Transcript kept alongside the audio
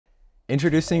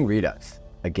Introducing Redux,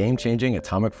 a game-changing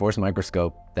atomic force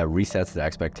microscope that resets the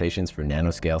expectations for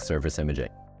nanoscale surface imaging.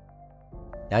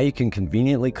 Now you can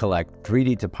conveniently collect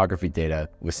 3D topography data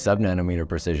with sub-nanometer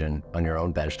precision on your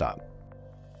own benchtop.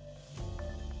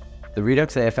 The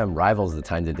Redux AFM rivals the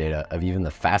time to data of even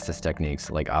the fastest techniques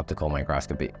like optical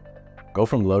microscopy. Go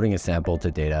from loading a sample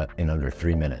to data in under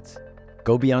 3 minutes.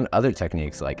 Go beyond other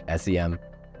techniques like SEM,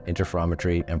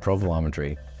 interferometry, and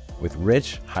profilometry with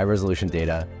rich, high-resolution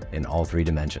data in all 3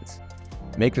 dimensions.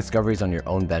 Make discoveries on your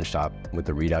own benchtop with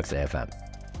the Redux AFM.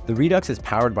 The Redux is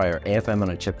powered by our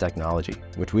AFM-on-a-chip technology,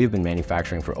 which we have been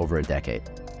manufacturing for over a decade.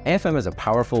 AFM is a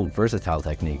powerful, versatile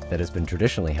technique that has been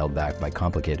traditionally held back by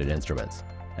complicated instruments.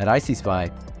 At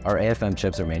ICSPI, our AFM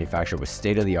chips are manufactured with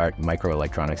state-of-the-art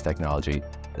microelectronics technology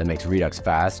that makes Redux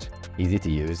fast, easy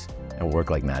to use, and work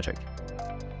like magic.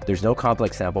 There's no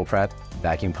complex sample prep,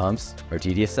 vacuum pumps, or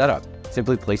tedious setup.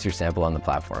 Simply place your sample on the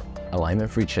platform.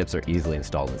 Alignment-free chips are easily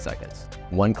installed in seconds.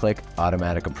 One-click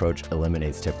automatic approach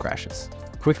eliminates tip crashes.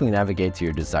 Quickly navigate to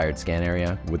your desired scan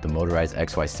area with the motorized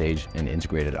XY stage and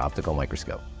integrated optical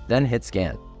microscope. Then hit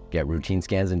scan. Get routine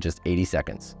scans in just 80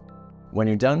 seconds. When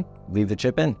you're done, leave the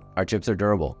chip in. Our chips are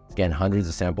durable. Scan hundreds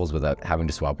of samples without having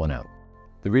to swap one out.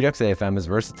 The Redux AFM is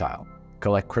versatile.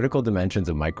 Collect critical dimensions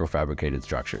of microfabricated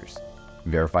structures.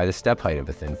 Verify the step height of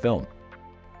a thin film.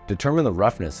 Determine the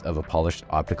roughness of a polished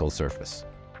optical surface.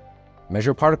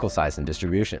 Measure particle size and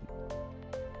distribution.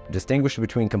 Distinguish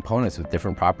between components with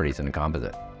different properties in a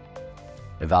composite.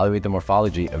 Evaluate the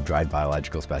morphology of dried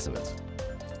biological specimens.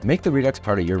 Make the Redux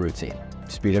part of your routine.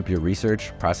 Speed up your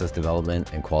research, process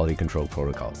development, and quality control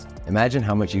protocols. Imagine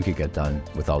how much you could get done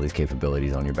with all these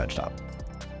capabilities on your benchtop.